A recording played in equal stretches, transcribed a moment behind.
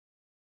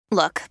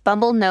Look,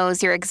 Bumble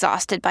knows you're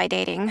exhausted by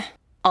dating.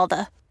 All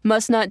the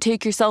must not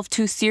take yourself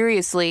too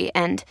seriously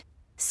and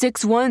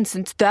 6'1"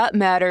 since that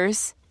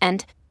matters.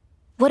 And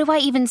what do I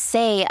even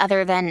say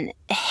other than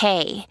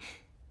hey?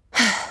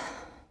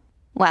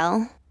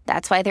 Well,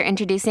 that's why they're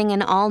introducing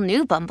an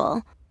all-new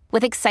Bumble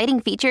with exciting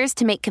features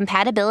to make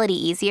compatibility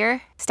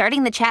easier,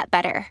 starting the chat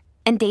better,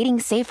 and dating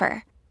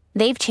safer.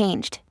 They've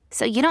changed,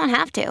 so you don't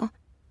have to.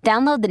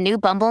 Download the new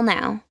Bumble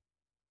now.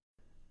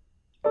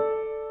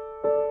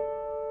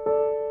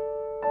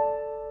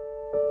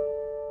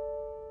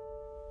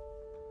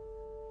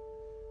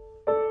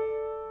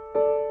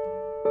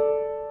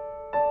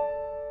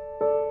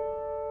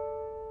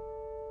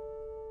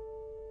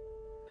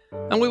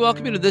 And we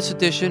welcome you to this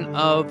edition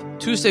of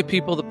Tuesday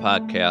People, the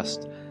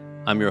podcast.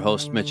 I'm your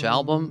host, Mitch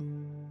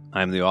Albom.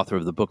 I'm the author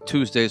of the book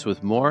Tuesdays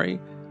with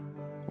Morrie,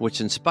 which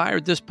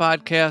inspired this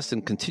podcast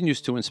and continues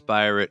to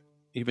inspire it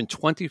even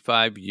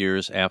 25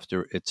 years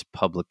after its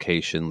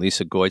publication.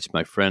 Lisa Goetz,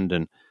 my friend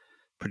and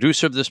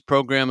producer of this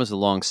program, is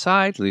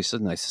alongside. Lisa,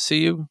 nice to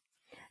see you.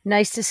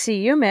 Nice to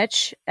see you,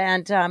 Mitch.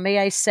 And may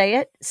I say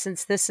it,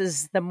 since this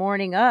is the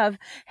morning of,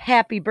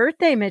 happy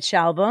birthday, Mitch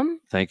Albom.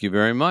 Thank you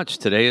very much.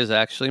 Today is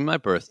actually my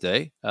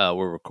birthday.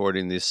 We're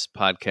recording this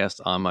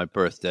podcast on my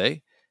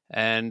birthday.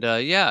 And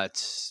I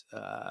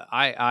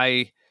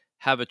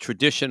have a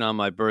tradition on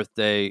my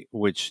birthday,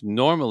 which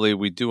normally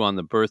we do on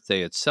the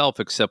birthday itself,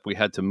 except we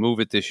had to move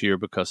it this year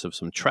because of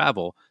some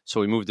travel.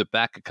 So we moved it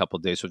back a couple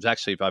of days. So it's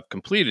actually, I've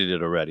completed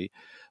it already.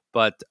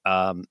 But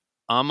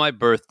on my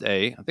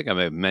birthday, I think I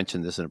may have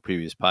mentioned this in a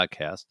previous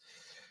podcast,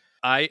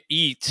 I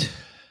eat,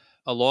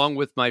 along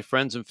with my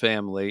friends and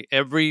family,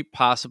 every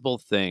possible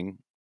thing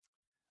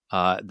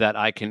that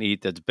I can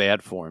eat that's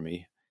bad for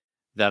me,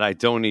 that I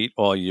don't eat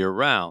all year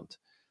round.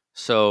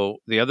 So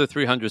the other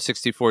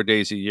 364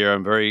 days a year,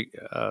 I'm very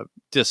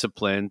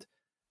disciplined.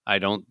 I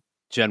don't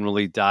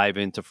generally dive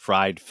into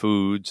fried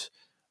foods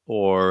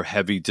or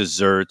heavy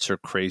desserts or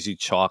crazy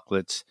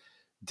chocolates,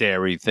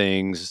 dairy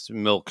things,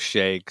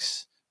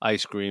 milkshakes,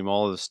 ice cream,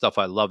 all of the stuff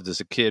I loved as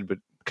a kid, but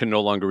can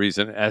no longer eat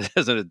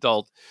as an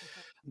adult.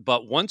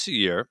 But once a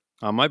year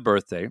on my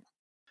birthday,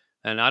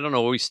 and I don't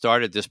know, we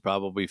started this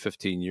probably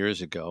 15 years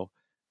ago,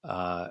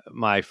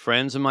 my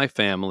friends and my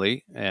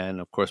family, and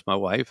of course my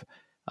wife,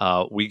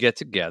 we get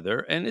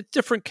together, and it's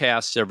different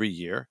casts every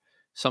year.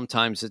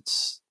 Sometimes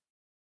it's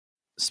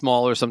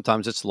smaller,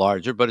 sometimes it's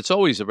larger, but it's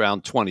always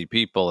around 20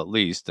 people at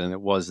least, and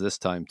it was this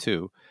time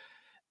too.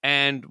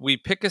 And we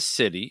pick a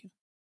city,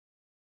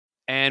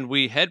 and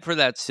we head for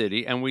that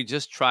city, and we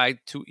just try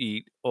to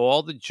eat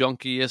all the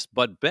junkiest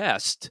but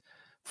best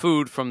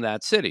food from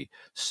that city.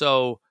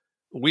 So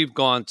we've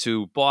gone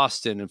to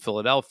Boston and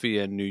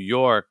Philadelphia and New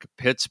York,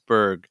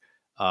 Pittsburgh,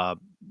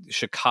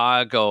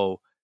 Chicago,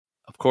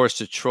 of course,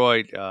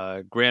 Detroit,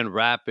 Grand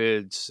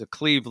Rapids,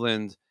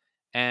 Cleveland.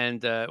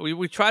 And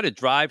we try to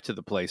drive to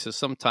the places.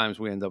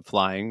 Sometimes we end up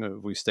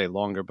flying. We stay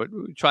longer, but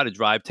we try to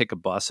drive, take a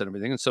bus and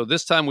everything. And so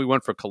this time we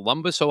went for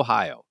Columbus,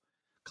 Ohio.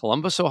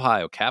 Columbus,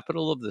 Ohio,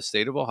 capital of the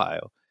state of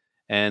Ohio,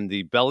 and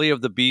the belly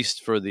of the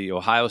beast for the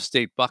Ohio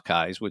State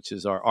Buckeyes, which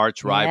is our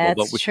arch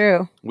rival. That's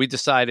true. We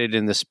decided,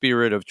 in the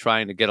spirit of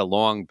trying to get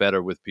along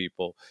better with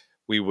people,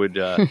 we would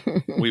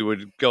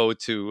go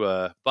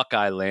to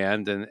Buckeye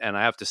Land, and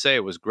I have to say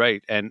it was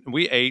great. And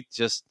we ate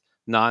just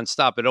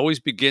nonstop. It always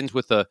begins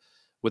with a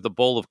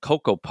bowl of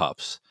Cocoa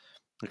Puffs,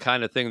 the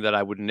kind of thing that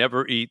I would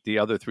never eat the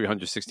other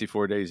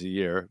 364 days a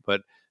year,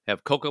 but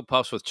have Cocoa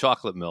Puffs with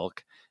chocolate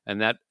milk. And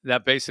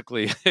that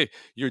basically,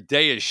 your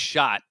day is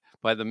shot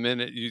by the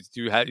minute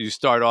you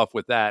start off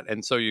with that.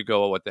 And so you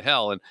go, oh, what the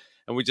hell? And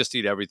we just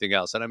eat everything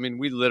else. And I mean,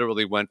 we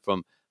literally went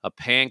from a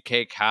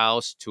pancake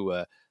house to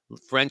a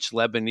French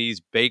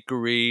Lebanese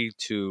bakery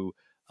to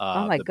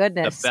oh my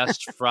goodness,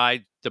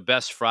 the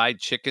best fried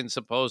chicken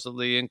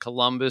supposedly in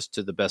Columbus,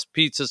 to the best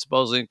pizza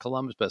supposedly in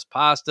Columbus, best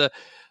pasta,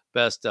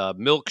 best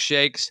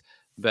milkshakes,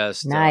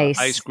 best nice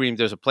ice cream.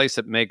 There's a place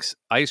that makes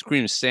ice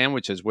cream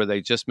sandwiches where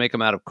they just make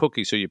them out of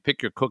cookies. So you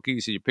pick your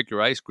cookies and you pick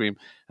your ice cream,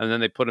 and then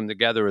they put them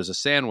together as a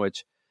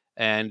sandwich.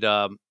 And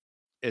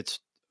it's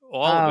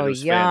all of it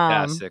was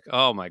fantastic.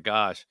 Oh my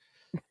gosh.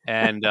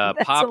 And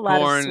That's popcorn, a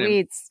lot of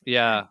sweets.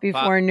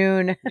 Before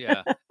noon.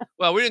 Yeah.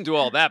 Well, we didn't do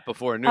all that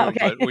before noon,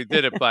 Okay. but we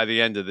did it by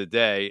the end of the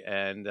day.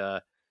 And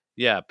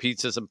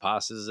pizzas and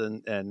pastas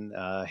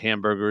and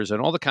hamburgers and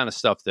all the kind of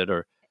stuff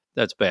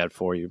that's bad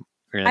for you.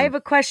 And I have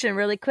a question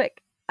really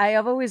quick. I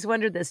have always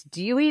wondered this.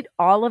 Do you eat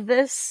all of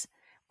this,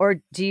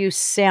 or do you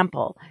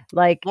sample?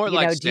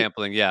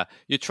 Sampling, yeah.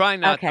 You try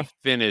not to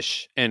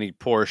finish any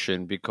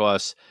portion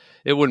because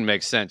it wouldn't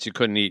make sense. You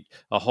couldn't eat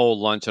a whole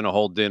lunch and a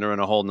whole dinner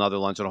and a whole nother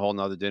lunch and a whole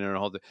nother dinner and a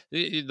whole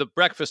the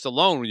breakfast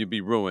alone, you'd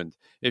be ruined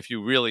if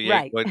you really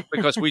ate. But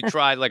because we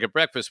tried, like at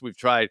breakfast, we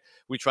tried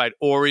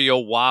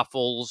Oreo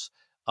waffles,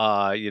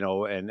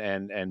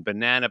 and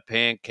banana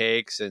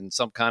pancakes and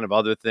some kind of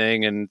other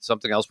thing and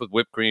something else with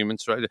whipped cream and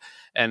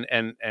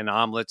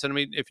omelets. And I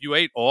mean, if you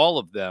ate all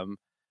of them,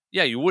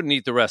 yeah, you wouldn't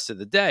eat the rest of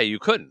the day. You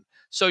couldn't.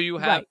 So you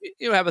have Right.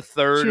 you have a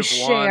third You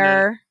of one. And,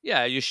 share.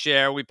 yeah, you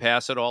share. We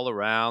pass it all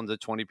around. The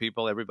 20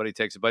 people, everybody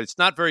takes it. But it's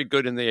not very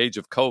good in the age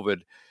of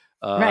COVID.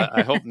 Right.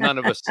 I hope none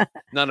of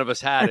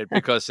us had it,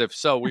 because if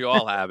so, we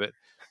all have it.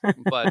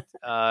 But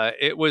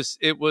it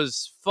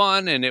was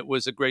fun, and it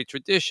was a great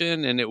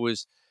tradition, and it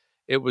was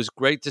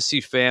great to see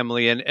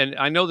family. And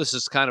I know this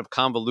is kind of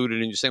convoluted,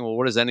 and you're saying, well,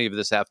 what does any of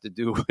this have to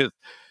do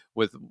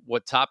with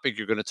what topic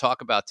you're going to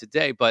talk about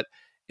today? But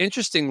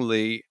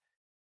interestingly,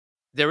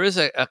 there is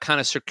a kind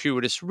of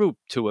circuitous route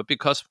to it,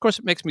 because, of course,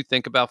 it makes me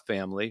think about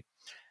family.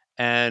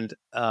 And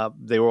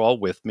they were all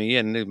with me,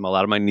 and a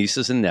lot of my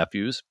nieces and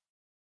nephews.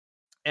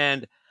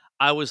 And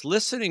I was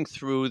listening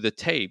through the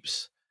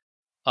tapes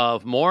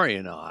of Maury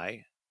and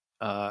I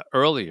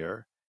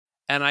earlier,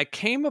 and I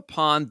came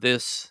upon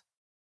this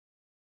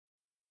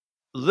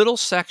little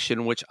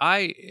section, which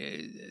I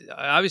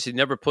obviously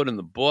never put in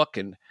the book,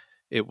 and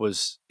it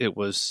was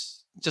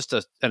just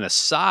an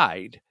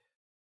aside.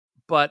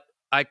 But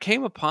I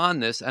came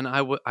upon this, and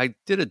I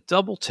did a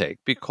double take,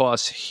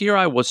 because here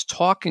I was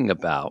talking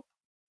about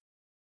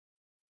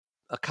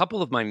a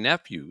couple of my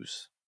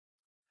nephews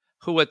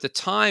who at the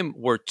time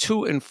were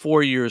 2 and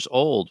 4 years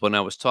old when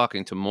I was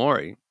talking to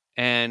Maury,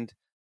 and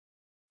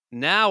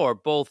now are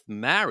both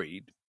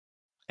married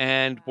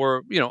and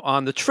were,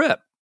 on the trip.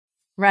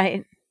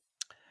 Right.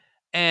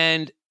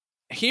 And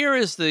here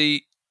is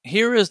the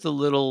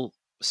little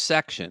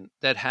section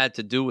that had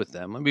to do with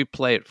them. Let me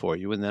play it for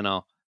you, and then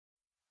I'll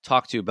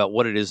talk to you about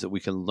what it is that we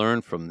can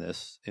learn from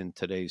this in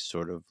today's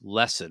sort of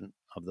lesson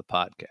of the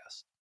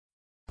podcast.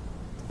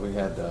 We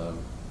had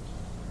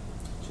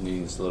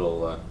Janine's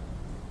little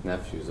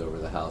nephews over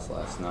the house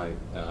last night,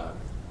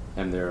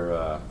 and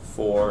they're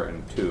 4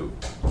 and 2,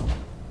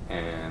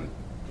 and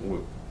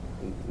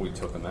we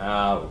took them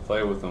out, we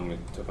played with them, we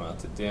took them out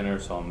to dinner,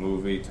 saw a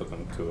movie, took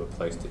them to a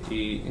place to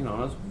eat. I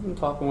was been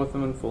talking with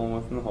them and fooling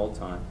with them the whole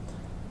time.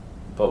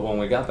 But when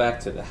we got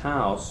back to the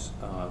house,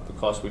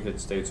 because we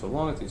had stayed so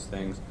long at these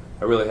things,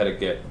 I really had to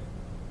get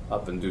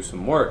up and do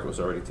some work. It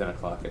was already 10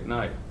 o'clock at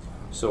night.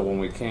 So when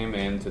we came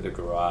into the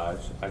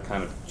garage, I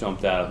kind of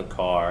jumped out of the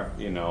car,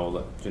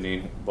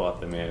 Janine brought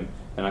them in,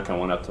 and I kind of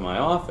went up to my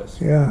office.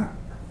 Yeah.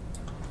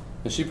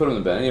 And she put them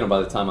in bed.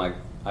 By the time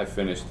I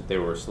finished, they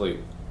were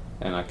asleep.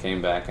 And I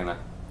came back, and I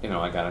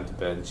got into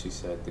bed, and she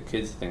said, "The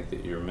kids think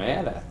that you're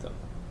mad at them."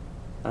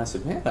 And I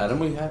said, "Mad at them?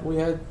 We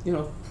had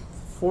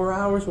 4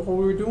 hours. All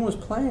we were doing was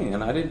playing,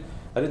 and I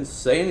didn't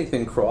say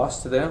anything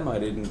cross to them. I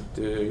didn't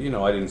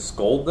I didn't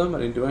scold them. I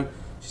didn't do anything."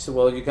 She said,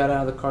 "Well, you got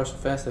out of the car so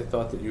fast, they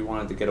thought that you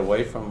wanted to get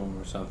away from them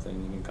or something.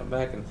 You didn't come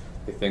back, and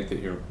they think that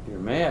you're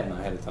mad." And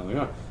I had to tell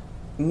them,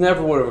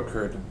 never would have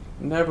occurred to me.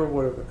 Never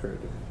would have occurred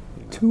to me.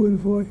 2 and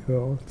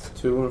 4-year-olds.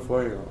 2 and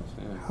 4-year-olds.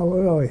 Yeah. How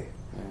early?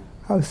 Yeah.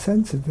 How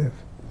sensitive?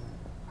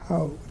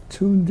 How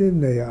tuned in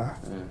they are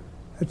Yeah.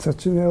 at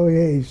such an early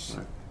age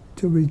Right.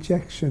 to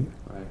rejection.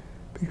 Right.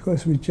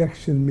 Because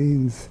rejection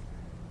means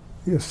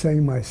you're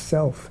saying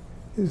myself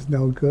is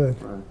no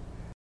good. Right.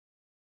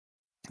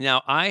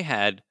 Now, I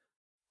had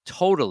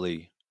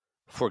totally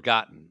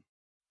forgotten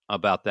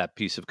about that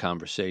piece of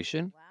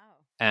conversation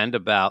and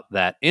about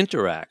that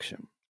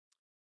interaction.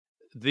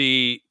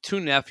 The 2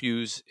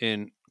 nephews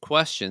in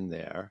question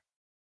there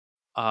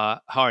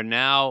are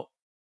now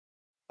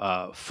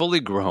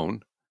fully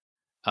grown.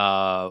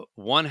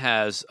 One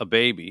has a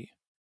baby,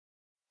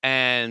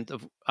 and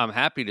I'm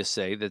happy to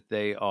say that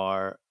they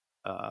are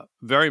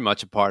very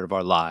much a part of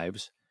our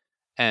lives,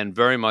 and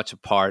very much a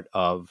part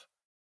of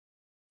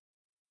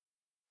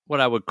what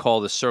I would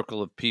call the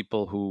circle of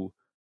people who,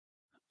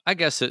 I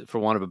guess, for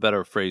want of a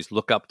better phrase,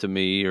 look up to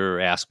me or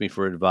ask me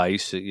for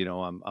advice.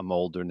 I'm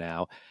older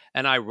now.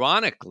 And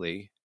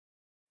ironically,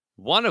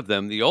 one of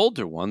them, the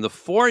older one, the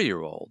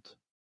 4-year-old,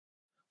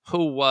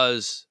 who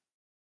was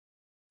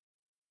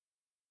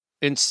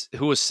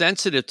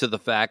sensitive to the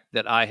fact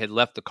that I had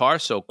left the car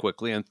so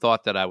quickly and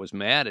thought that I was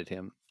mad at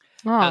him,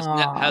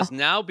 has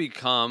now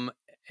become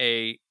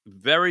a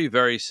very,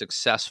 very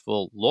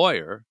successful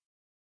lawyer,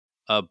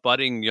 a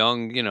budding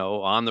young,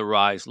 on the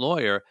rise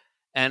lawyer.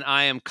 And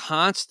I am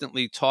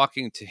constantly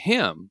talking to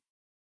him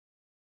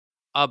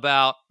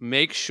about,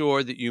 make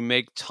sure that you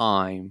make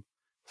time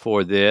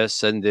for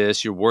this and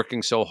this. You're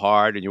working so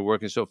hard and you're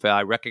working so fast.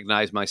 I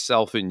recognize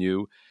myself in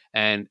you,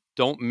 and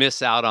don't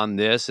miss out on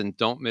this and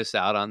don't miss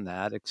out on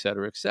that, et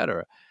cetera, et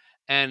cetera.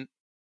 And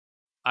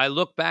I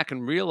look back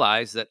and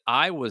realize that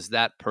I was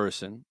that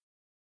person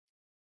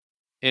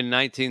in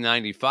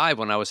 1995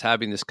 when I was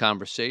having this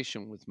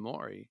conversation with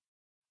Maury.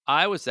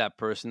 I was that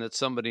person that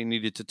somebody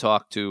needed to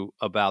talk to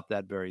about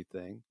that very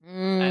thing.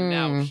 And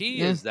now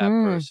he is that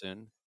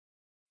person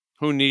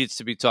who needs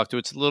to be talked to.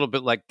 It's a little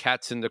bit like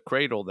Cats in the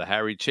Cradle, the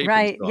Harry Chapin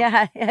Right. song.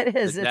 Yeah, it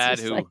is. The It's dad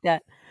just who like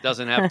that.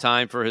 doesn't have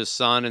time for his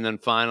son. And then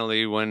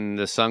finally, when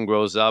the son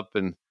grows up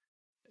and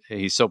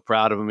he's so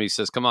proud of him, he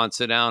says, "Come on,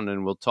 sit down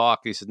and we'll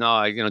talk." He says,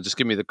 "No, just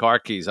give me the car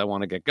keys. I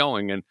want to get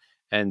going."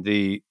 And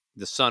the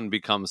son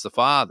becomes the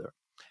father.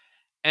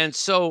 And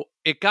so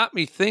it got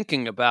me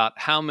thinking about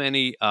how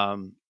many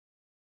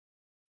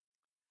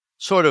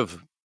sort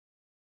of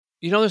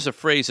there's a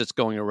phrase that's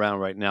going around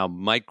right now,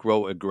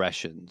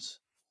 microaggressions.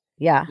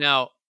 Yeah.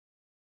 Now,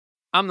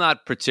 I'm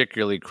not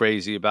particularly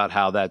crazy about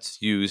how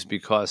that's used,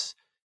 because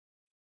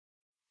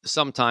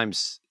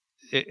sometimes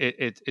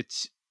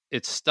it's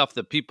stuff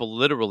that people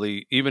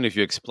literally, even if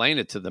you explain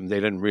it to them, they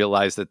didn't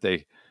realize that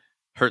they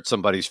hurt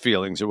somebody's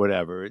feelings or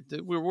whatever.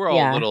 We're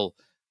all a little,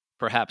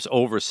 perhaps,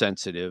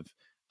 oversensitive,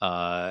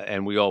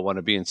 and we all want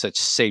to be in such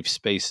safe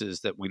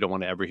spaces that we don't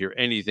want to ever hear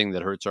anything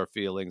that hurts our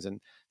feelings,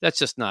 and that's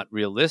just not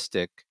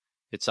realistic.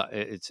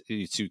 It's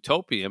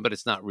utopian, but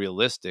it's not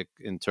realistic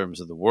in terms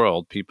of the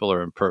world. People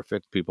are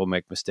imperfect. People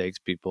make mistakes.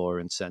 People are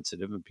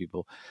insensitive, and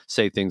people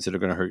say things that are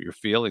going to hurt your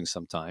feelings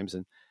sometimes,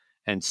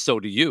 and so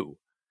do you.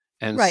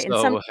 And right.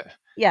 so,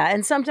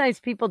 and sometimes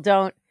people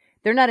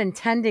they're not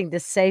intending to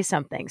say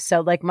something.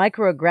 So like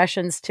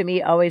microaggressions to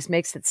me always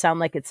makes it sound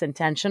like it's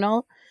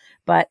intentional,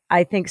 but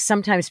I think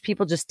sometimes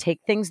people just take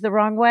things the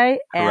wrong way.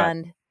 Correct.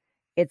 And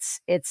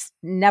it's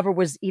never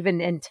was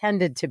even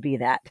intended to be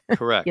that.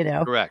 Correct. You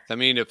know? Correct. I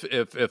mean,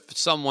 if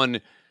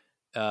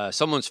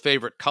someone's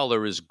favorite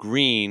color is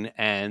green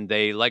and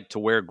they like to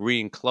wear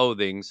green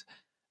clothing,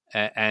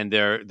 and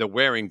they're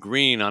wearing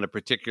green on a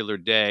particular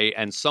day,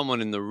 and someone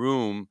in the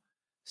room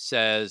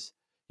says,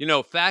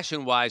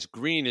 fashion-wise,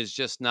 green is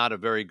just not a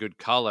very good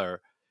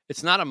color,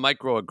 it's not a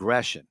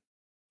microaggression.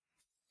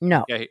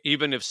 No. Okay?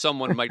 Even if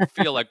someone might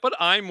feel like, but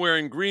I'm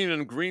wearing green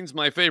and green's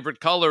my favorite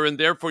color, and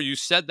therefore you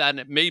said that and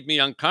it made me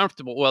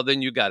uncomfortable. Well,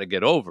 then you got to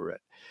get over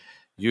it.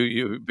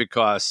 You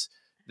because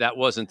that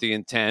wasn't the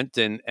intent,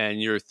 and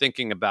you're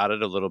thinking about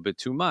it a little bit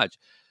too much.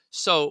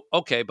 So,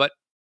 okay, but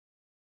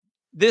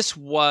this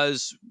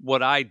was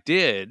what I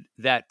did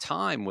that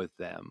time with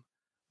them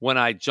when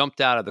I jumped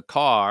out of the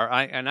car.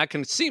 I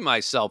can see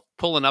myself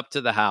pulling up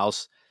to the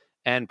house,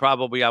 and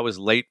probably I was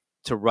late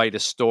to write a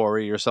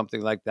story or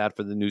something like that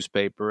for the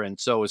newspaper. And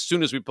so as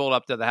soon as we pulled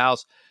up to the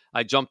house,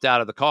 I jumped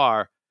out of the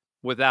car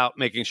without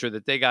making sure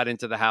that they got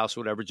into the house,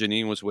 whatever.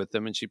 Janine was with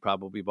them, and she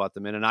probably brought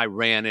them in. And I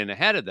ran in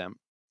ahead of them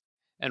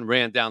and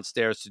ran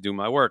downstairs to do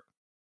my work.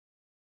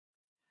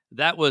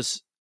 That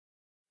was,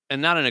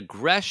 and not an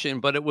aggression,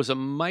 but it was a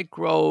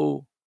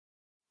micro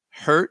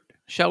hurt,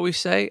 shall we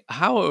say?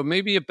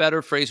 Maybe a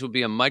better phrase would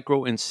be a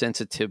micro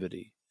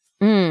insensitivity.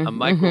 A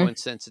micro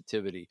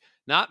insensitivity,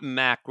 not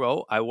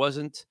macro. I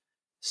wasn't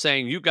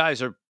saying you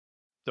guys are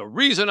the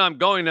reason I'm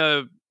going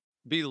to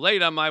be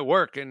late on my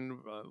work, and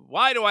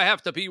why do I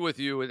have to be with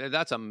you?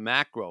 That's a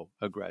macro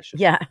aggression.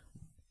 Yeah.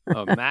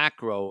 A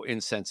macro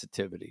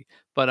insensitivity.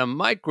 But a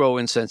micro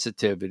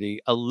insensitivity,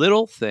 a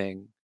little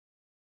thing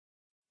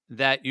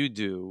that you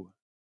do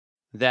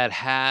that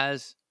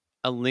has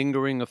a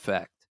lingering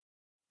effect.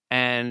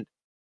 And,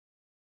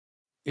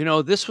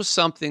 this was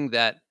something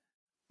that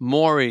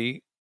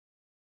Maury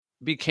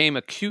became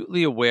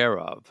acutely aware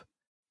of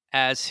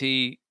as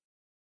he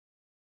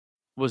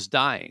was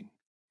dying.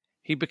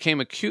 He became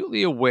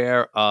acutely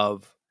aware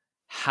of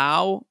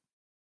how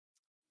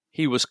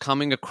he was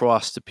coming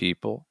across to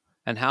people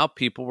and how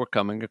people were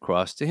coming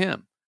across to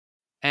him.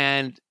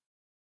 And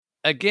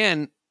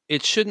again,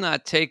 it should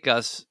not take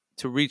us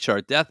to reach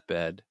our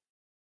deathbed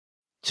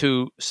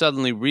to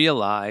suddenly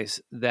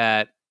realize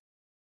that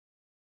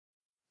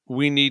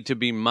we need to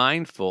be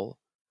mindful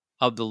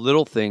of the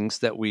little things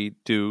that we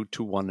do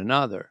to one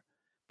another.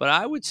 But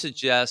I would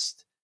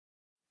suggest,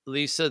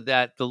 Lisa,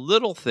 that the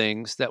little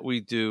things that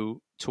we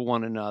do to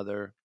one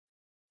another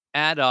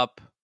add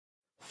up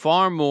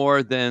far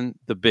more than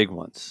the big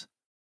ones,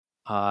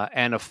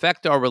 and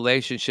affect our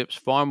relationships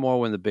far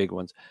more than the big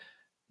ones.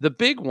 The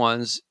big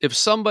ones, if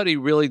somebody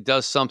really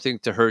does something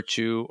to hurt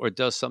you or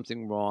does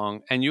something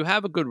wrong, and you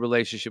have a good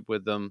relationship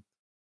with them,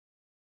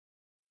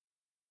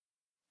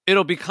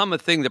 it'll become a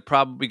thing that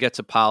probably gets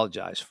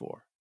apologized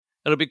for.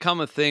 It'll become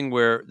a thing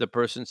where the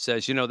person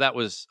says,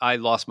 I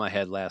lost my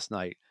head last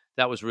night.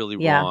 That was really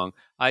wrong.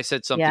 I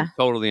said something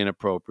totally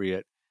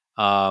inappropriate.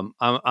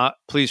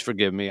 Please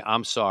forgive me.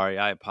 I'm sorry.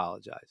 I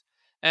apologize.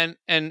 And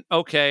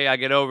okay, I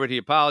get over it. He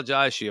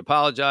apologized. She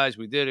apologized.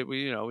 We did it.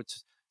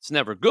 It's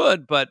never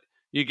good, but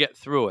you get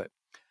through it.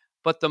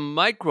 But the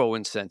micro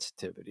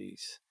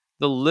insensitivities,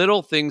 the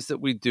little things that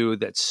we do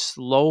that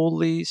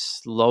slowly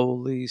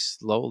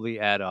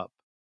add up,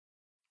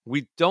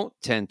 we don't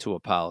tend to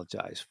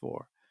apologize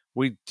for.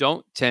 We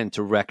don't tend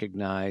to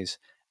recognize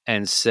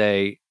and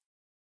say,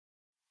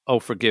 oh,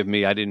 forgive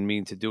me, I didn't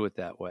mean to do it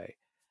that way.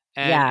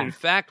 And in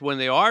fact, when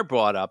they are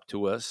brought up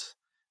to us,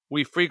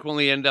 we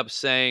frequently end up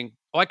saying,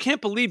 oh, I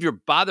can't believe you're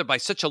bothered by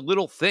such a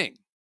little thing.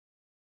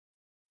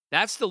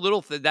 That's the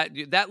little thing,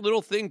 that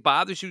little thing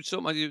bothers you so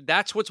much.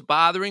 That's what's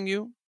bothering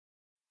you?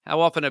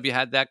 How often have you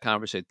had that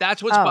conversation?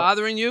 That's what's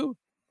bothering you?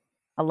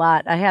 A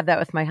lot. I have that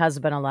with my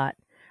husband a lot.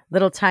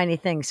 Little tiny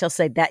things. He'll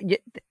say that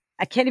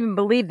I can't even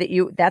believe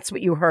that that's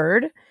what you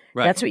heard.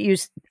 Right. That's what you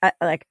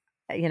like,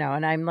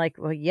 and I'm like,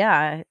 well,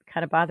 yeah, it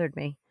kind of bothered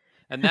me.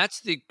 And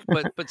that's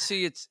but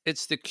see,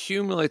 it's the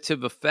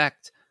cumulative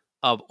effect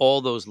of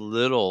all those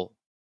little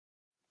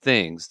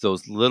things,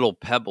 those little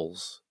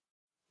pebbles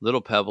that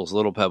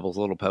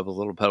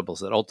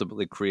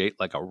ultimately create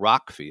like a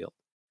rock field.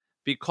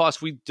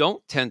 because we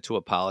don't tend to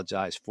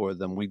apologize for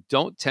them. We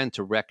don't tend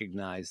to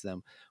recognize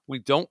them. We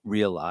don't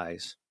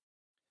realize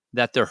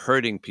that they're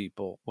hurting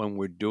people when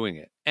we're doing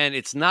it. And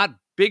it's not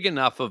big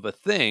enough of a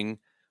thing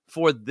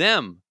for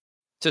them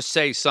to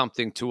say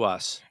something to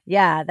us.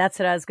 Yeah, that's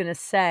what I was going to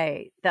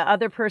say. The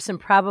other person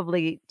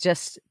probably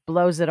just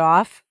blows it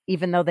off,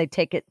 even though they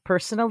take it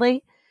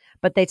personally,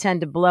 but they tend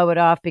to blow it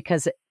off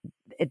because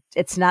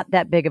it's not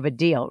that big of a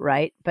deal,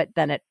 right? But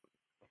then it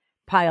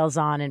piles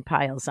on and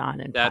piles on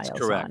and That's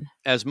piles correct. on.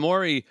 As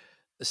Maury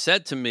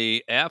said to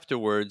me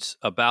afterwards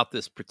about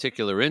this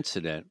particular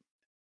incident,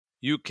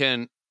 you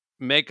can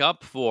make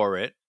up for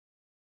it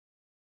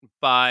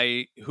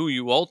by who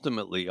you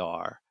ultimately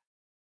are.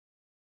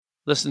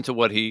 Listen to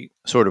what he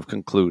sort of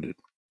concluded.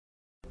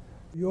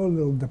 Your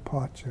little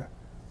departure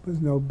was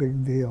no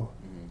big deal.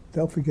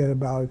 They'll forget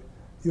about it.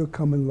 You'll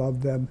come and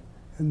love them,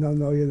 and they'll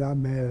know you're not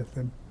mad at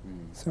them,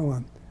 so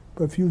on.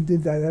 But if you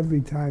did that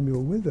every time you were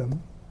with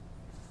them,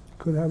 it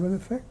could have an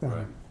effect on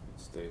them,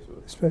 It stays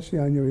with especially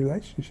on your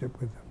relationship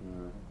with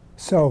them.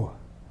 So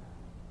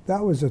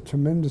that was a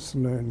tremendous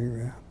learning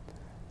there.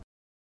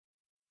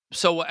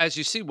 So as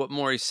you see, what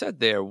Maury said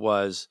there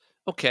was,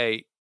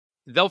 okay,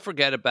 they'll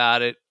forget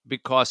about it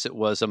because it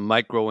was a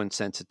micro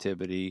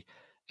insensitivity,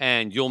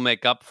 and you'll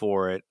make up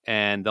for it,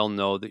 and they'll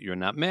know that you're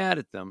not mad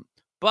at them.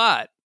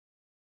 But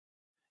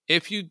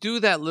if you do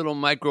that little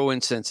micro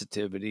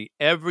insensitivity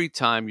every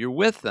time you're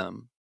with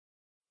them,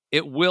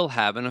 it will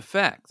have an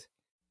effect.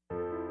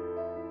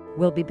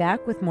 We'll be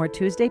back with more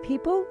Tuesday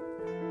People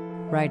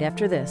right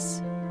after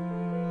this.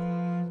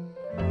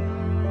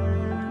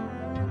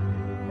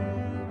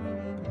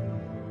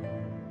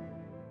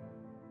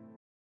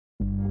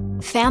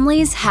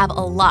 Families have a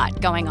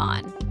lot going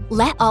on.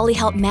 Let Ollie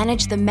help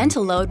manage the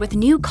mental load with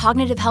new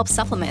cognitive help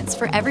supplements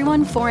for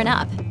everyone 4 and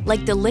up,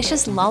 like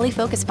delicious Lolly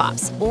Focus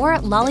Pops or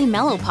Lolly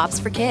Mellow Pops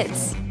for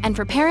kids. And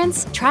for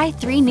parents, try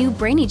 3 new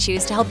Brainy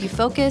Chews to help you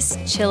focus,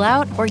 chill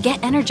out, or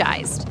get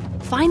energized.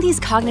 Find these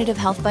cognitive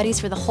health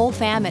buddies for the whole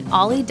fam at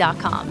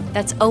ollie.com.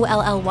 That's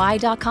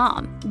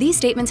OLLY.com. These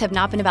statements have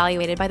not been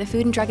evaluated by the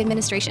Food and Drug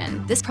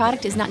Administration. This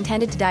product is not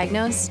intended to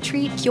diagnose,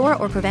 treat, cure,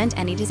 or prevent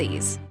any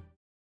disease.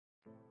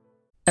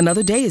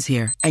 Another day is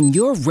here, and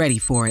you're ready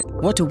for it.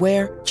 What to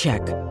wear?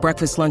 Check.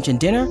 Breakfast, lunch, and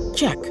dinner?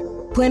 Check.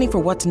 Planning for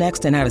what's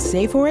next and how to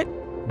save for it?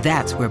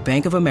 That's where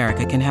Bank of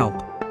America can help.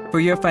 For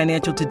your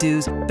financial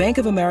to-dos, Bank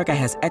of America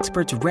has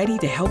experts ready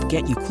to help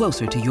get you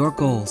closer to your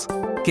goals.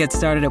 Get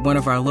started at one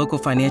of our local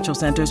financial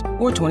centers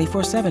or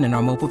 24/7 in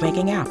our mobile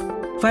banking app.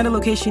 Find a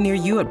location near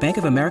you at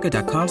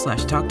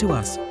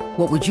bankofamerica.com/talktous.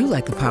 What would you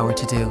like the power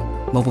to do?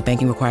 Mobile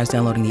banking requires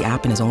downloading the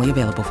app and is only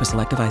available for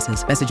select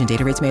devices. Message and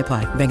data rates may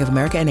apply. Bank of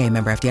America NA,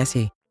 member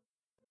FDIC.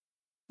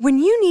 When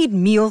you need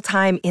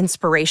mealtime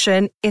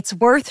inspiration, it's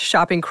worth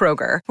shopping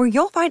Kroger, where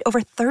you'll find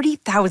over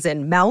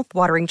 30,000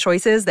 mouth-watering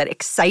choices that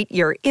excite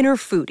your inner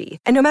foodie.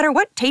 And no matter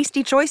what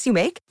tasty choice you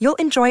make, you'll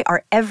enjoy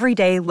our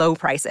everyday low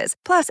prices,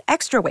 plus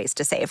extra ways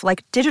to save,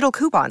 like digital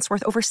coupons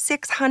worth over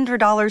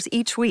 $600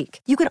 each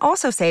week. You can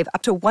also save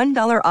up to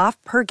 $1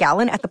 off per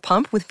gallon at the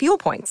pump with fuel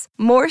points.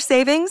 More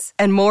savings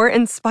and more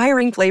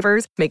inspiring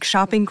flavors make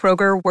shopping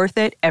Kroger worth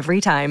it every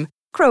time.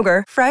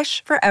 Kroger,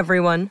 fresh for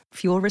everyone.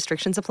 Fuel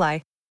restrictions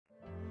apply.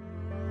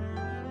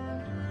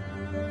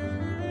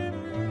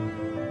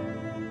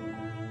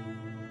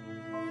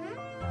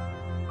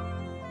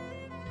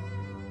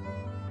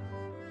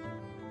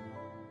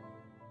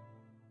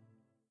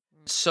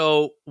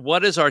 So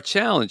what is our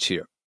challenge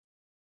here?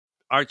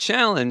 Our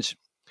challenge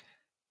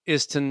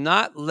is to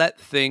not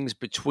let things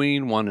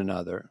between one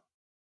another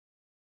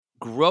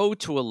grow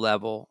to a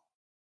level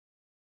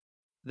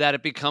that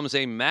it becomes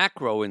a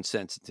macro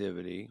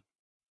insensitivity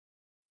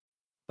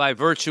by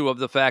virtue of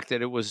the fact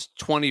that it was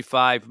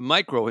 25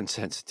 micro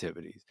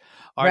insensitivities.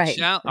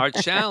 Our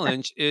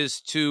challenge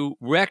is to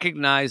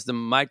recognize the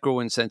micro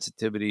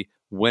insensitivity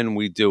when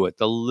we do it,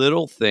 the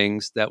little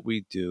things that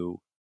we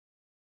do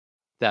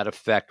that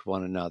affect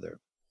one another.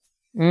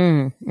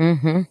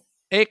 Mm-hmm.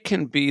 It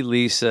can be,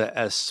 Lisa,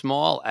 as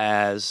small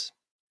as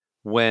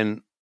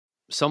when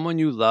someone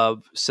you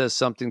love says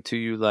something to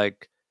you,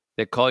 like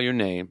they call your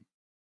name.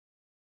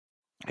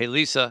 Hey,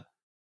 Lisa.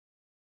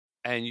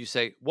 And you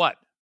say, what?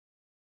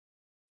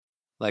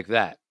 Like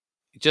that.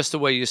 Just the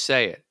way you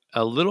say it.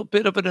 A little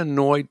bit of an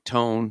annoyed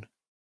tone.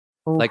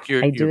 Ooh, like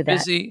you're that.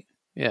 Busy.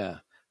 Yeah.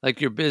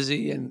 Like you're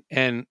busy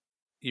and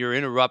you're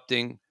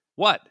interrupting.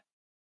 What?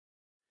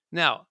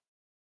 Now,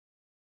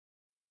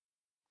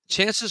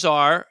 chances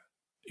are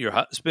your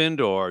husband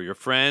or your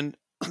friend,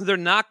 they're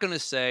not going to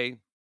say,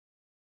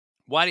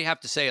 why do you have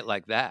to say it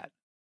like that?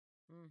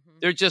 Mm-hmm.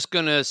 They're just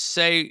going to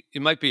say,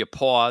 it might be a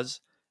pause,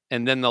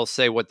 and then they'll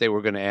say what they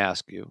were going to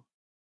ask you.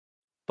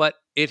 But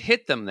it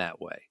hit them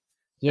that way.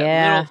 Yeah.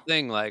 That little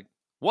thing like,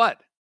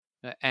 what?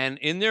 And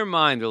in their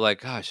mind, they're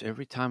like, gosh,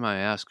 every time I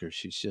ask her,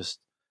 she's just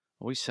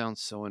always sounds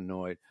so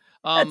annoyed.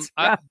 I was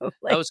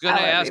going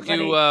to ask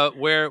you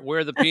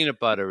where the peanut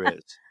butter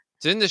is.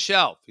 It's in the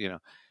shelf, you know.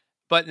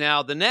 But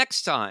now the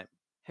next time,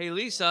 hey,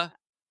 Lisa,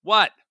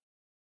 what?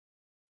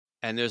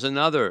 And there's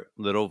another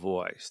little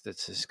voice that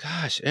says,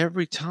 gosh,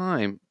 every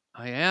time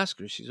I ask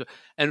her, she's...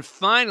 And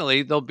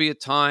finally, there'll be a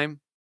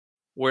time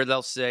where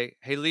they'll say,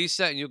 hey,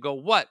 Lisa, and you go,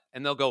 what?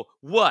 And they'll go,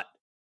 what?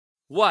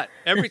 What?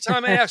 Every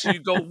time I ask you,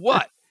 you go,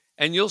 what?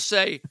 And you'll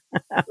say,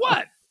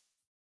 what?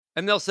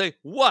 And they'll say,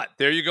 what?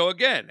 There you go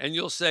again. And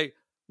you'll say,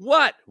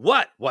 what?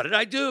 What? What did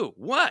I do?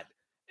 What?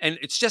 And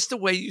it's just the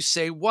way you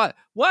say what.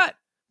 What?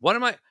 What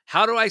am I?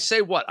 How do I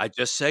say what? I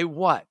just say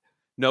what.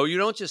 No, you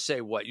don't just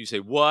say what. You say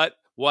what?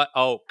 What?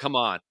 Oh, come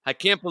on. I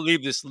can't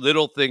believe this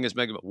little thing is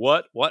making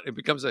what? What? It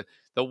becomes the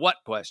what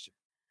question.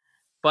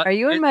 But are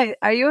you in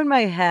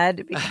my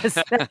head? Because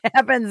that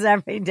happens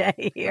every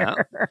day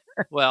here.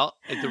 Well,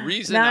 the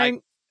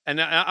reason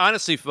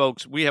honestly,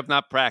 folks, we have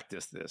not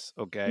practiced this.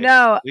 Okay.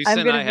 No, Lisa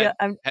and I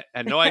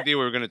had no idea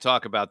we were going to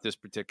talk about this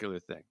particular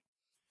thing.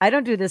 I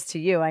don't do this to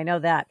you. I know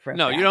that for a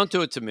fact. You don't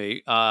do it to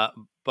me.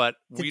 But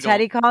did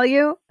Teddy call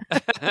you?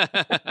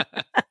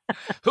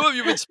 Who have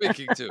you been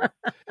speaking to?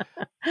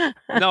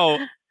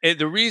 No,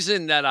 the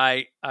reason that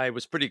I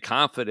was pretty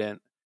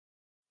confident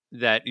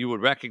that you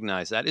would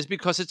recognize that is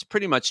because it's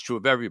pretty much true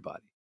of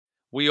everybody.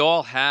 We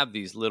all have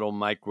these little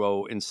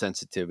micro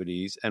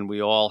insensitivities, and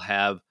we all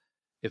have,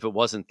 if it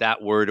wasn't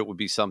that word, it would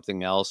be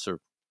something else or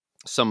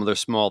some other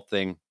small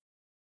thing.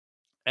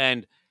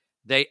 And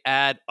they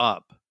add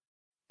up.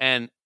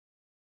 And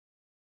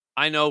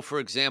I know, for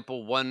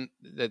example, one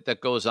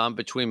that goes on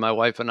between my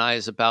wife and I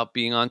is about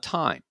being on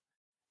time.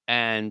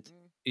 And,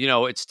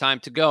 it's time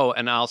to go.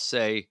 And I'll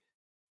say,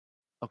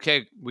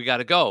 okay, we got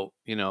to go.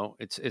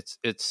 It's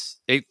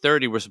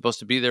 8:30. We're supposed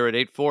to be there at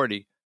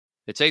 8:40.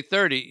 It's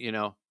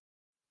 8:30,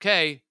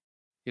 okay.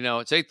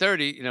 It's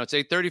 8:30, it's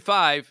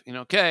 8:35,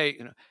 okay.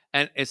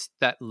 And it's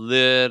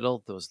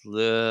those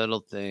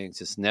little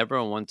things. It's never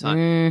on one time.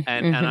 Mm-hmm.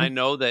 And I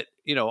know that,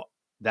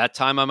 that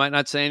time I might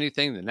not say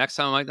anything. The next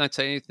time I might not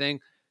say anything.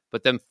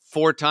 But then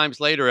 4 times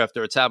later,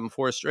 after it's happened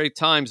 4 straight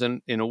times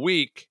in a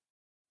week,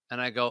 and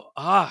I go,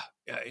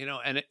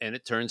 and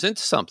it turns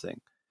into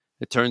something.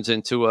 It turns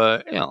into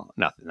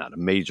not a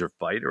major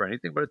fight or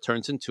anything, but it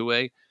turns into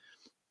a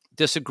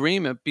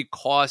disagreement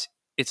because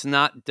it's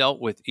not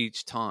dealt with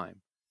each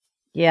time.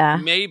 Yeah.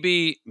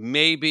 Maybe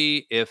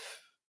if,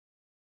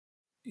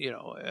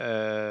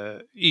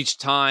 each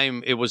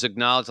time it was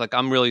acknowledged, like,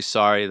 I'm really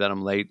sorry that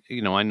I'm late.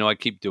 I know I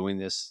keep doing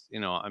this,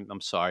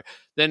 I'm sorry.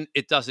 Then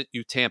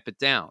you tamp it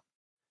down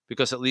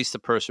because at least the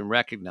person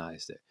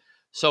recognized it.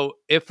 So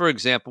if, for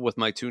example, with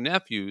my 2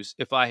 nephews,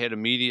 if I had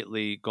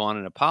immediately gone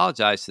and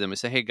apologized to them and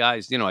say, hey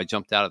guys, I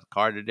jumped out of the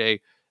car today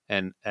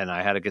and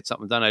I had to get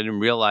something done. I didn't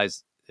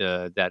realize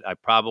that it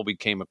probably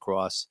came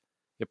across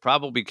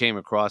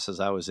as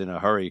I was in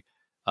a hurry.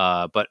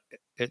 But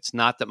it's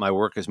not that my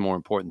work is more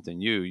important than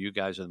you. You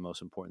guys are the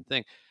most important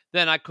thing.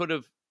 Then I could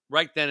have,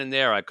 right then and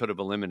there, I could have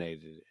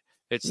eliminated it.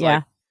 It's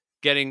like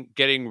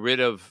getting rid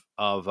of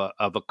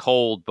a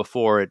cold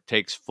before it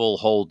takes full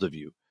hold of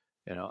you.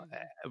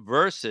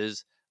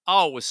 Versus,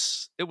 it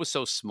was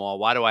so small.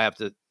 Why do I have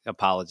to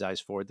apologize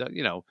for it?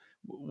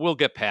 We'll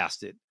get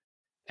past it.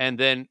 And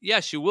then,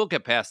 yes, you will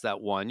get past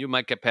that one. You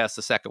might get past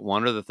the second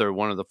one or the third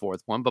one or the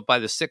fourth one. But by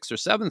the 6th or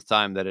 7th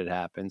time that it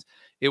happens,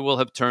 it will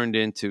have turned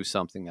into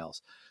something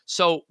else.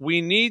 So we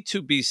need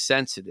to be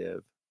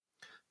sensitive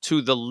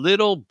to the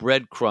little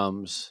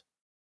breadcrumbs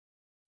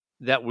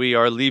that we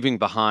are leaving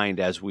behind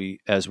as we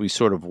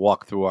sort of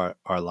walk through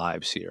our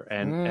lives here.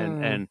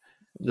 And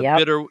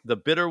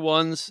the bitter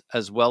ones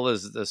as well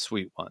as the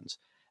sweet ones.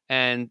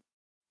 And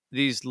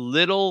these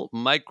little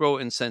micro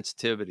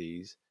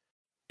insensitivities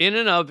in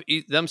and of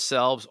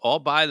themselves, all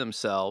by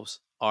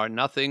themselves, are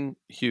nothing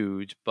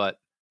huge, but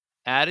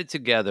added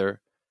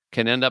together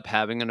can end up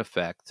having an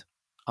effect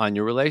on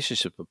your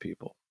relationship with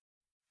people.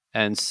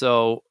 And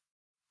so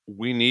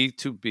we need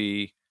to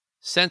be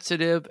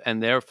sensitive,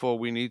 and therefore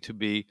we need to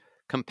be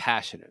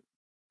compassionate.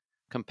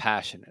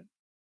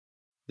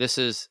 This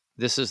is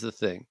the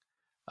thing.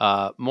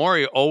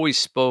 Morrie always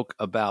spoke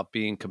about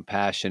being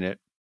compassionate,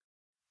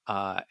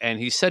 and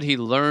he said he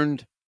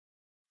learned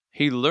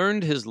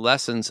his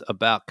lessons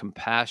about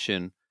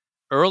compassion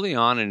early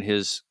on in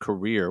his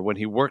career when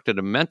he worked at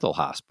a mental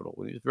hospital.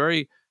 When he was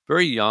very,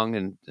 very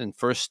young and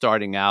first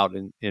starting out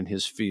in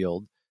his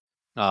field.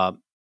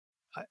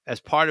 As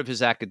part of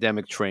his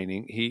academic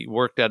training, he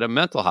worked at a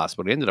mental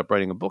hospital. He ended up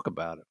writing a book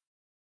about it.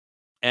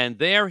 And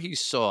there he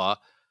saw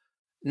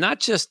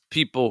not just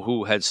people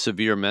who had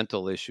severe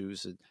mental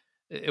issues.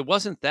 It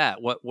wasn't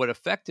that. What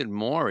affected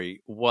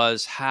Morrie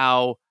was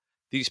how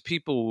these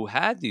people who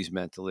had these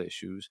mental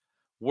issues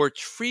were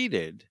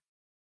treated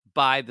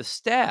by the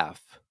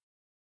staff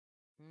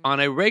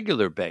on a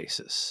regular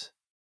basis.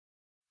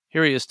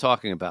 Here he is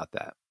talking about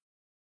that.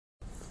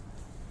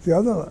 The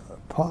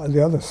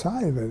other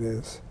side of it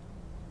is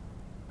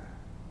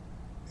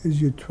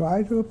you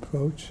try to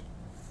approach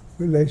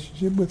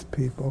relationship with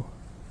people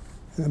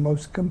in the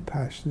most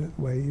compassionate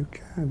way you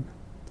can.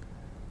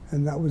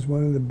 And that was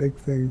one of the big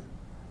things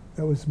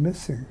that was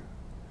missing.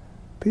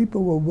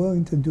 People were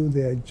willing to do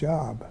their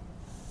job,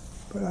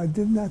 but I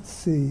did not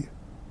see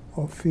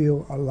or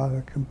feel a lot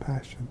of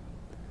compassion.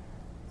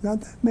 Now,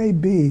 that may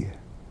be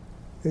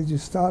that you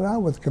start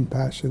out with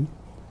compassion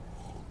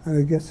and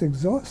it gets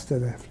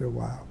exhausted after a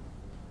while.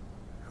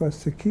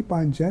 Because to keep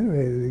on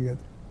generating it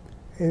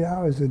 8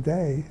 hours a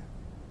day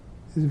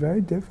is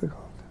very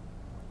difficult.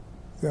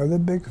 The other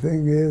big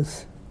thing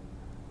is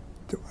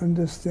to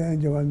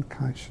understand your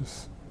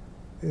unconscious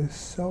is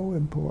so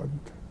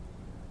important,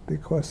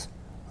 because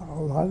a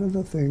lot of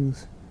the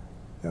things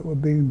that were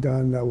being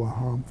done that were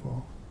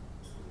harmful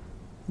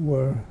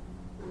were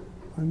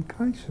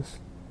unconscious.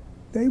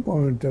 They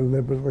weren't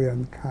deliberately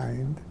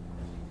unkind,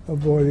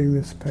 avoiding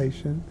this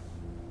patient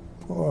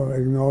or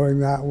ignoring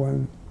that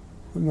one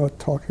or not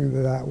talking to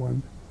that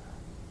one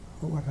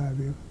or what have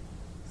you.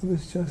 It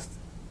was just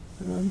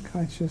an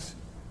unconscious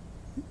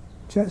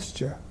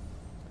gesture.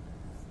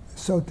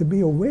 So to be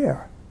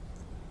aware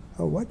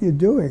of what you're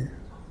doing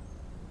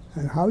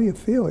and how you're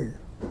feeling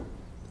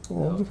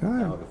all the time.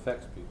 How it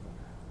affects people.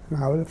 And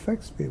how it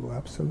affects people,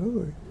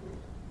 absolutely,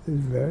 is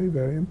very,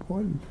 very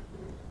important.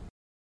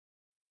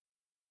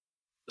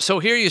 So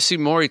here you see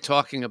Morrie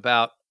talking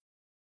about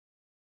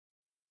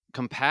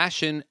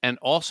compassion and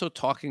also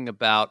talking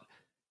about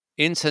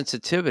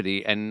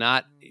insensitivity and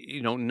not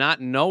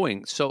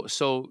knowing.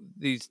 So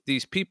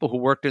these people who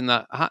worked in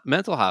the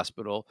mental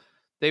hospital,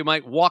 they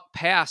might walk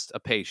past a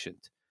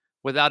patient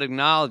without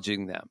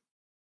acknowledging them.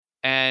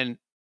 And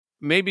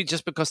maybe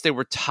just because they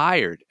were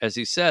tired, as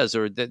he says,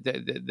 or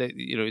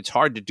it's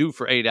hard to do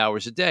for 8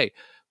 hours a day.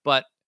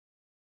 But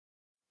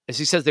as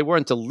he says, they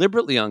weren't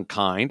deliberately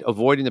unkind,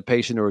 avoiding the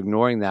patient or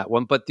ignoring that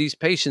one. But these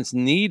patients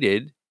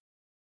needed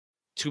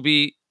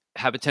to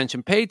have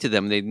attention paid to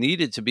them. They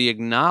needed to be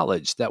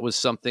acknowledged. That was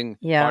something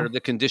part of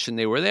the condition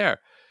they were there.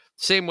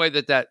 Same way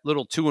that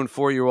little 2 and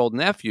 4 year old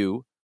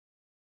nephew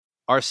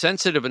are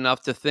sensitive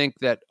enough to think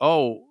that,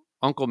 oh,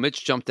 Uncle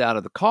Mitch jumped out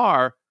of the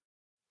car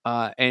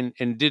and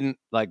didn't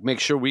make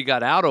sure we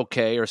got out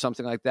okay or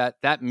something like that.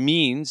 That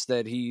means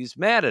that he's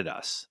mad at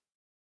us.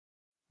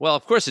 Well,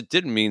 of course, it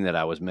didn't mean that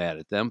I was mad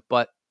at them,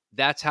 but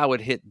that's how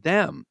it hit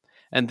them.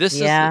 And this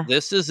is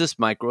this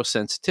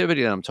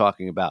microsensitivity that I'm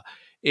talking about.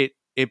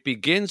 It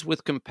begins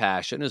with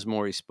compassion, as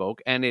Morrie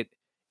spoke, and it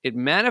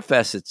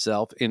manifests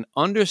itself in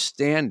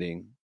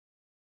understanding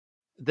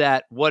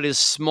that what is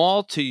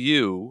small to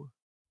you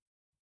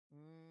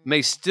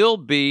may still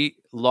be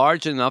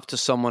large enough to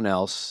someone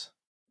else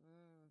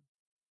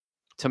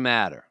to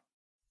matter.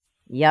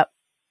 Yep,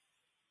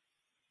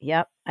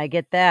 I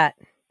get that.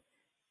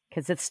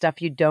 Because it's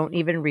stuff you don't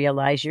even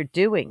realize you're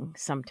doing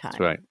sometimes.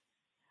 That's right.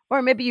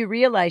 Or maybe you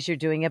realize you're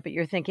doing it, but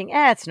you're thinking,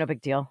 it's no big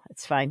deal.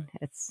 It's fine.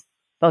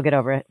 They'll get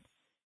over it.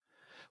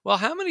 Well,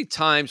 how many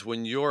times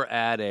when you're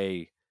at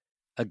a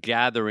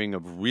gathering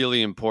of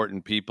really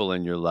important people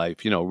in your life,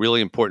 really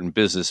important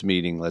business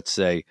meeting, let's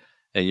say,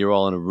 and you're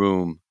all in a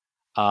room,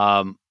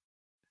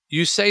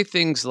 you say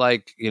things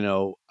like,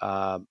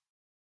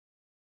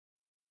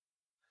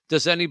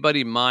 does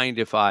anybody mind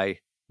if I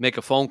make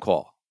a phone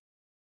call?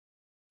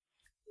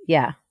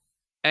 Yeah.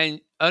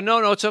 And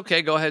no, it's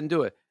okay. Go ahead and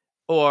do it.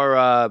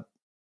 Or,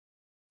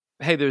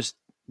 hey, there's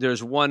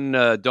one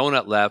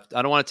donut left.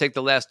 I don't want to take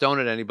the last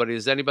donut. Anybody?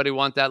 Does anybody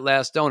want that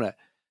last donut?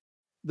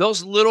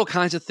 Those little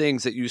kinds of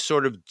things that you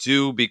sort of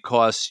do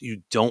because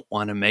you don't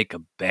want to make a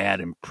bad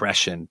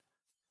impression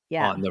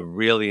on the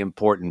really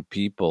important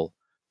people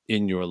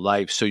in your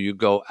life. So you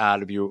go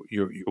out of your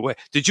way.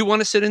 Did you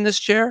want to sit in this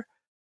chair?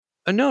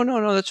 No,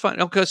 that's fine.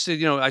 Because,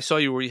 I saw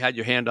you where you had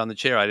your hand on the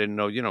chair. I didn't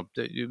know,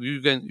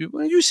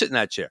 you sit in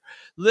that chair.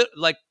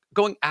 Like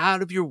going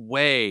out of your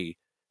way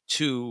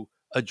to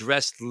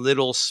address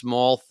little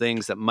small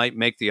things that might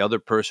make the other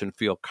person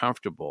feel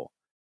comfortable.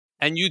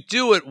 And you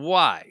do it,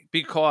 why?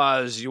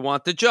 Because you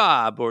want the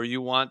job, or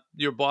you want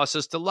your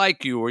bosses to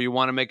like you, or you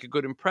want to make a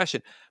good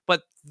impression.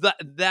 But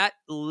that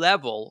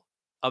level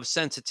of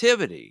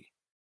sensitivity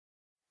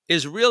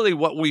is really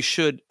what we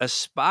should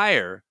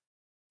aspire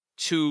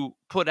to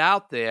put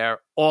out there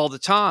all the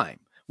time.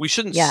 We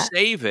shouldn't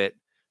save it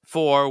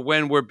for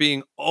when we're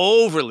being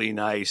overly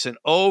nice and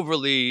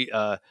overly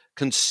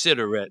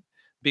considerate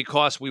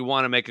because we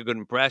want to make a good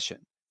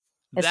impression.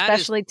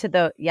 Especially to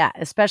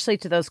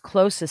those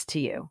closest to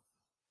you.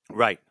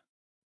 Right.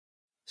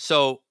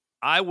 So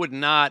I would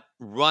not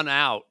run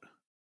out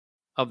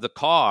of the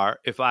car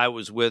if I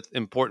was with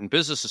important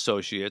business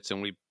associates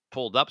and we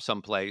pulled up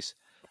someplace.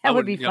 That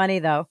would be funny,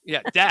 though.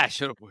 Yeah,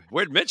 dash.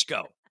 Where'd Mitch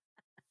go?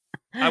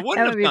 I wouldn't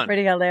that have would be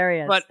pretty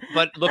hilarious.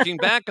 But looking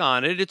back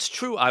on it, it's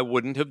true. I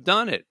wouldn't have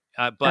done it.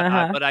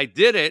 But I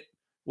did it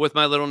with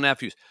my little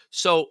nephews.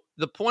 So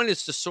the point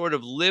is to sort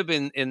of live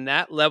in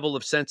that level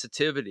of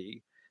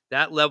sensitivity,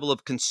 that level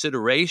of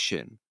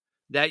consideration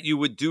that you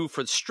would do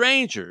for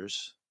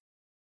strangers,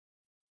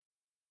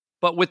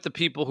 but with the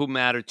people who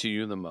matter to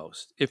you the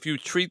most. If you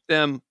treat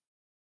them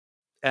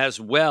as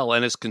well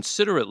and as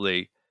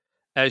considerately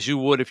as you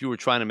would if you were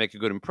trying to make a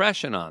good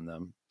impression on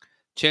them,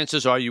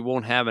 chances are you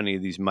won't have any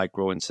of these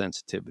micro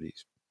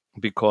insensitivities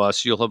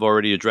because you'll have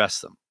already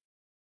addressed them.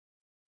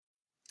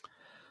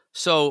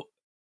 So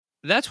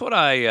that's what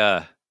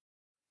I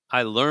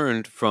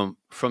learned from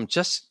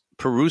just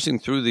perusing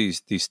through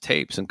these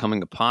tapes and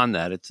coming upon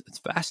that, it's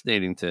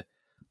fascinating to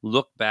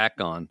look back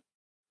on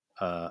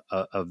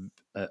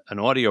an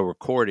audio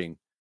recording.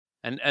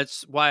 And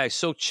that's why I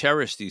so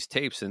cherish these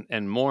tapes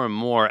and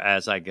more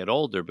as I get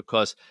older,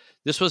 because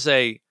this was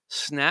a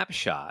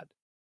snapshot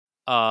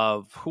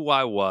of who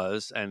I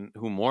was and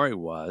who Maury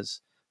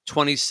was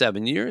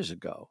 27 years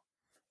ago.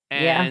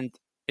 And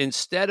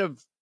instead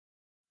of,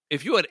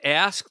 if you had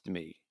asked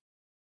me,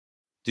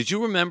 did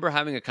you remember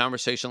having a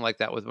conversation like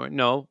that with Maury?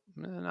 No,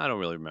 I don't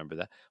really remember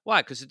that.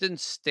 Why? Because it didn't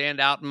stand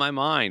out in my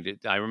mind.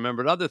 I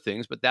remembered other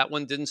things, but that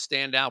one didn't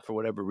stand out for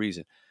whatever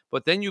reason.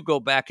 But then you go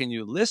back and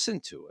you listen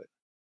to it.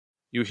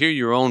 You hear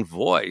your own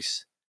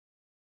voice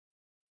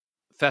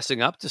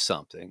fessing up to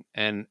something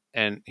and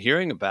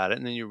hearing about it.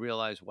 And then you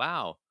realize,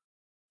 wow,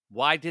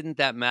 why didn't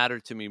that matter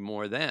to me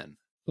more then?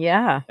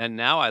 Yeah. And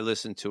now I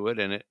listen to it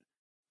and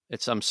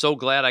I'm so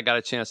glad I got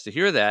a chance to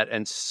hear that.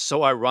 And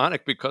so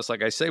ironic because,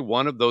 like I say,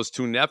 one of those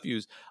two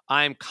nephews,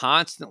 I'm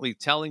constantly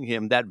telling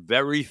him that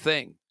very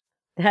thing.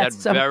 That's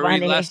that so very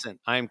funny. lesson.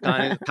 I'm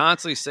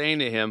constantly saying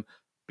to him,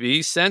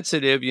 be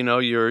sensitive. You know,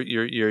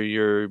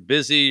 you're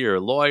busy. You're a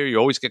lawyer. You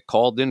always get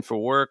called in for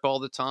work all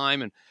the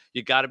time, and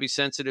you got to be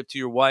sensitive to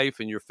your wife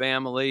and your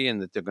family,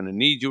 and that they're going to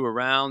need you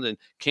around. And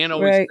can't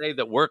always say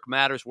that work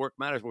matters. Work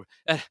matters.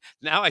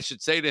 Now I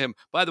should say to him,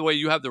 by the way,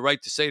 you have the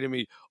right to say to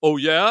me, "Oh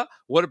yeah,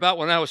 what about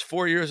when I was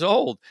 4 years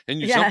old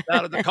and you jumped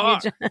out of the car?"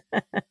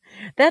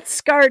 That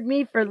scarred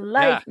me for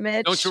life,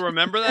 Mitch. Don't you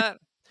remember that?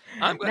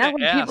 I'm going now to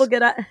when ask. People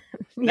get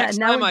next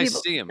time I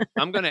see him,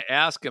 I'm going to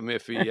ask him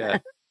if he.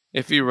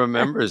 If he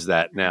remembers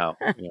that now,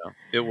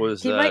 it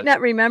was. He might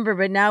not remember,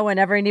 but now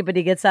whenever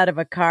anybody gets out of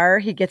a car,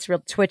 he gets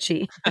real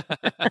twitchy.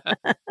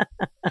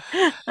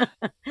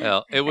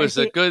 Well, it was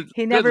a good.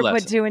 He never good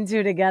put two and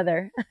two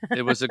together.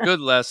 It was a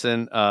good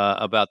lesson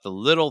about the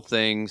little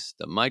things,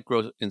 the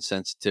micro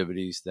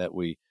insensitivities that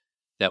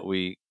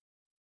we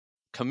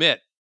commit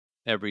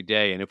every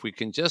day, and if we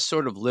can just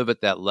sort of live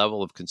at that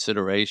level of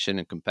consideration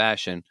and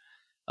compassion,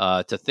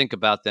 to think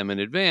about them in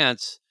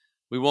advance,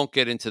 we won't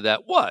get into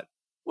that What?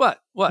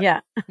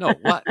 Yeah. No,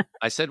 what?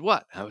 I said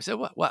what? I said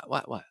what?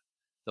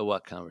 The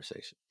what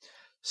conversation.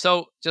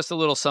 So just a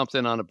little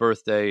something on a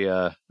birthday,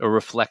 a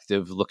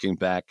reflective looking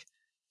back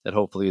that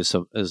hopefully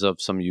is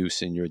of some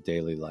use in your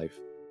daily life.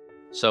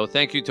 So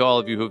thank you to all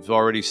of you who've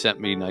already sent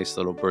me nice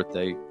little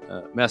birthday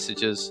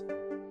messages.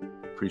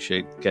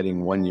 Appreciate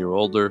getting 1 year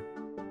older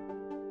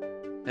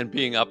and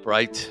being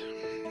upright.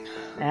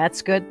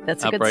 That's good.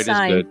 That's a upright good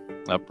sign. Is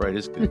good. Upright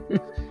is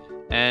good.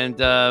 And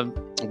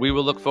we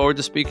will look forward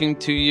to speaking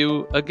to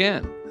you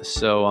again.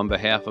 So on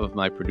behalf of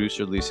my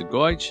producer, Lisa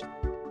Goich,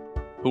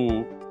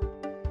 who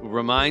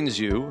reminds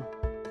you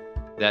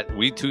that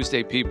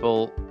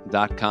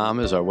WeTuesdayPeople.com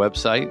is our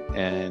website,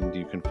 and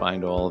you can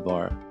find all of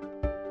our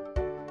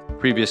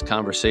previous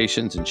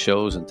conversations and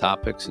shows and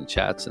topics and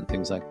chats and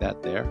things like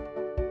that there.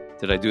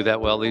 Did I do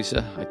that well,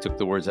 Lisa? I took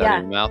the words out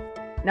of your mouth.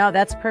 No,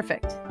 that's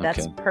perfect.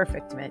 That's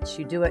perfect, Mitch.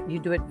 You do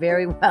it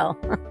very well.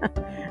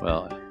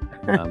 Well,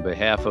 on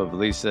behalf of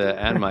Lisa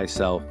and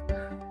myself,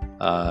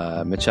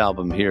 Mitch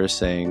Albom here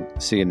saying,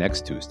 see you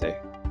next Tuesday.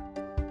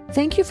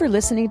 Thank you for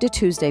listening to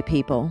Tuesday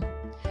People.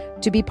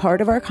 To be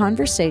part of our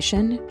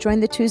conversation,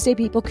 join the Tuesday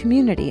People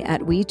community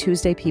at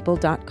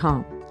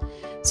WeTuesdayPeople.com.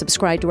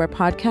 Subscribe to our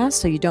podcast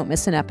so you don't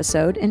miss an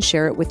episode and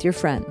share it with your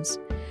friends.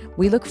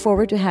 We look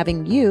forward to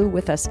having you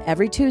with us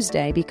every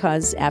Tuesday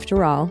because,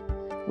 after all,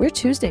 we're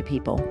Tuesday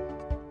People.